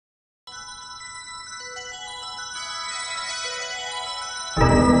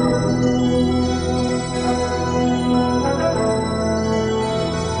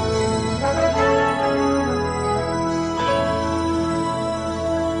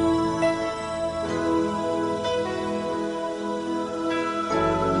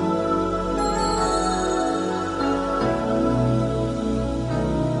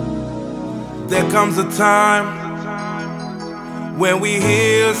There comes a time when we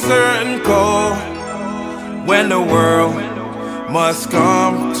hear a certain call, when the world must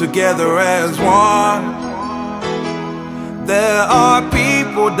come together as one. There are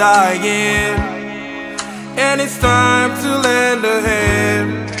people dying, and it's time to lend a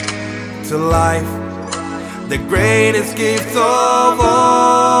hand to life, the greatest gift of all.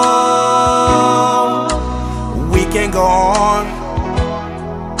 We can go on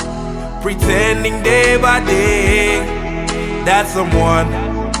pretending day by day that someone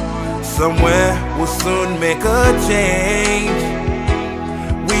somewhere will soon make a change.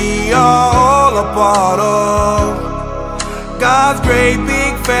 We are all a part of God's great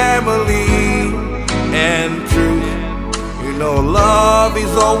big family, and truth, you know, love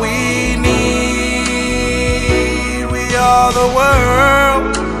is all we need. We are the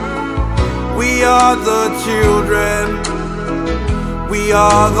world, we are the children, we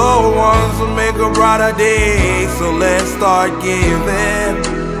are the ones who make a brighter day. So let's start giving.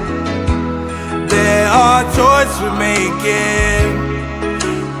 There are choices we're making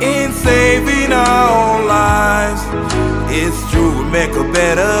in saving our own lives. It's true, we make a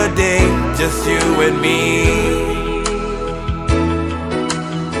better day, just you and me.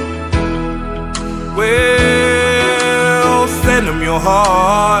 Well, send them your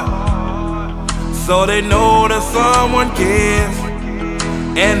heart so they know that someone cares,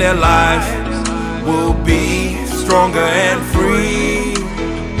 and their lives will be stronger and free,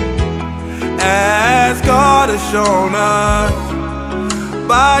 as God has shown us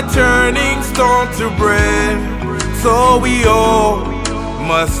by turning stone to bread. So we all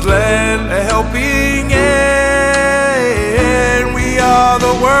must lend a helping hand. We are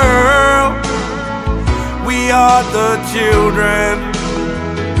the world, we are the children,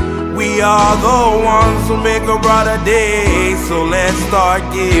 we are the ones who make a brighter day. So let's start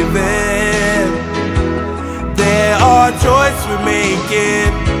giving. There are choices we're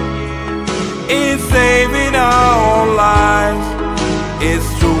making in saving our own lives. It's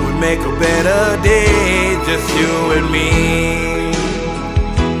true, we make a better day, just you and me.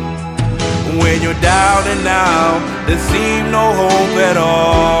 When you're down and out, there seems no hope at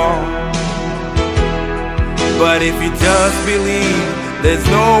all, but if you just believe, there's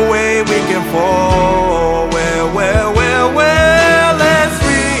no way we can fall. Well, let's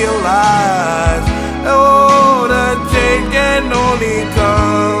realize, oh, the change can only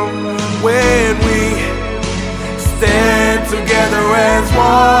come when we stand together as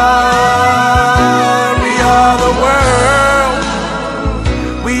one. We are the world,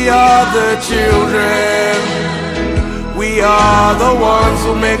 we are the children, we are the ones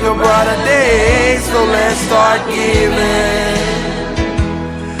who make a brighter day. So let's start giving.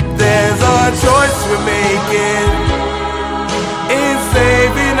 There's a choice we're making in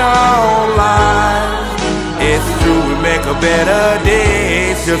saving our own lives. It's true, we make a better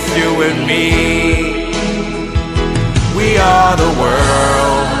day, it's just you and me. We are the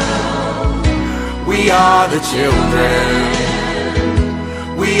world, we are the children,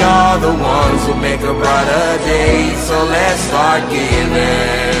 we are the ones who make a brighter day. So let's start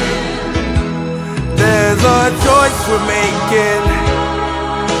giving. There's a choice we're making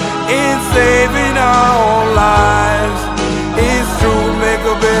in saving our own lives. It's true, make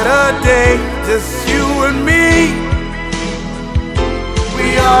a better day, just you and me. We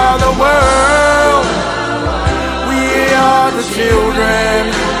are the world, we are the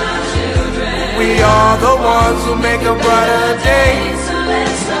children, we are the ones who make a brighter day.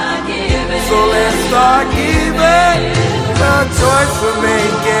 So let's start giving. The choice we're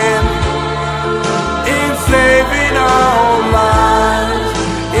making in saving our own lives.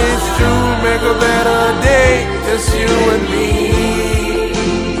 It's true, make a better day, just you and me.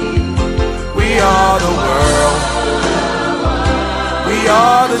 We are the world, we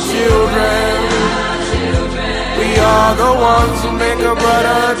are the children, we are the ones who make a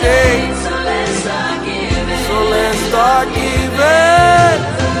brighter day. So let's start giving.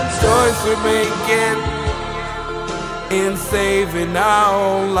 Choice we're making in saving our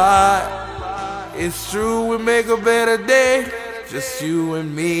own life. It's true, we make a better day, just you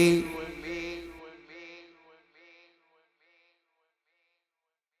and me.